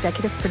thanks to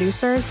executive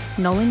producers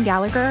Nolan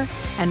Gallagher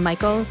and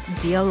Michael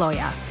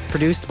D'Aloia.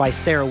 Produced by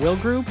Sarah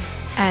Wilgrube.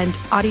 And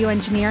audio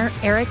engineer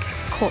Eric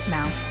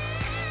Koltnow.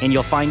 And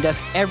you'll find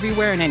us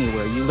everywhere and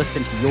anywhere you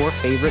listen to your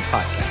favorite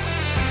podcasts.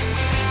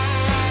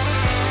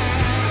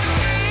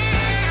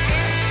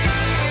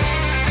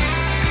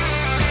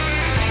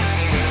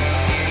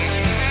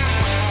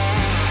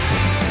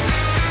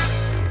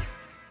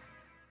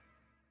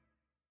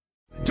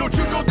 Don't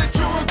you know that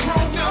you're a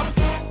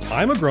grown-up?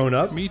 I'm a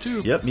grown-up. Me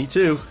too. Yep, me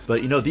too.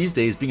 But these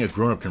days, being a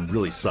grown-up can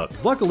really suck.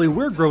 Luckily,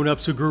 we're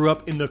grown-ups who grew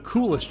up in the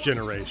coolest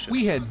generation.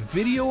 We had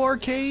video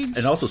arcades.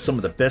 And also some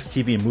of the best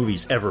TV and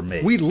movies ever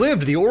made. We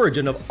lived the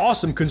origin of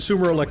awesome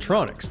consumer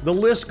electronics. The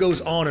list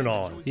goes on and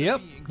on.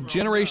 Yep,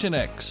 Generation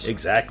X.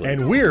 Exactly.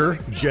 And we're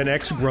Gen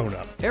X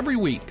Grown-Up. Every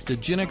week, the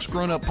Gen X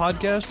Grown-Up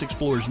podcast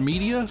explores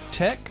media,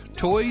 tech,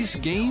 toys,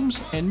 games,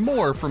 and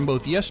more from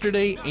both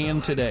yesterday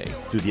and today.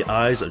 Through the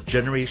eyes of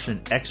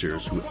Generation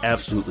Xers who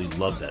absolutely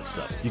love that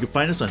stuff. You can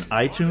find us on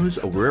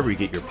iTunes or wherever you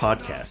get your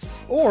podcasts.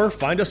 Or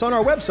find us on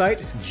our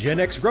website,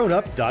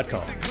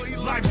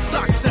 genxgrownup.com. Life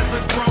sucks as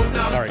a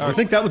grown-up. All right, you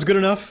think that was good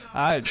enough?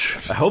 I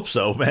hope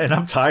so, man.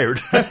 I'm tired.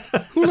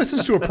 Who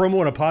listens to a promo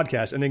on a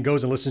podcast and then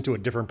goes and listens to a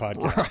different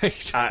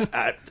podcast?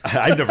 Right.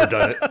 I've never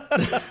done it.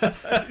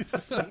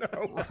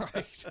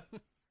 Right.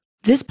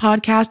 This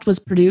podcast was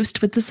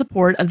produced with the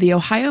support of the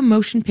Ohio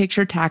Motion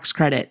Picture Tax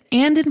Credit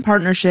and in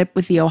partnership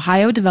with the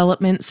Ohio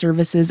Development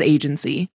Services Agency.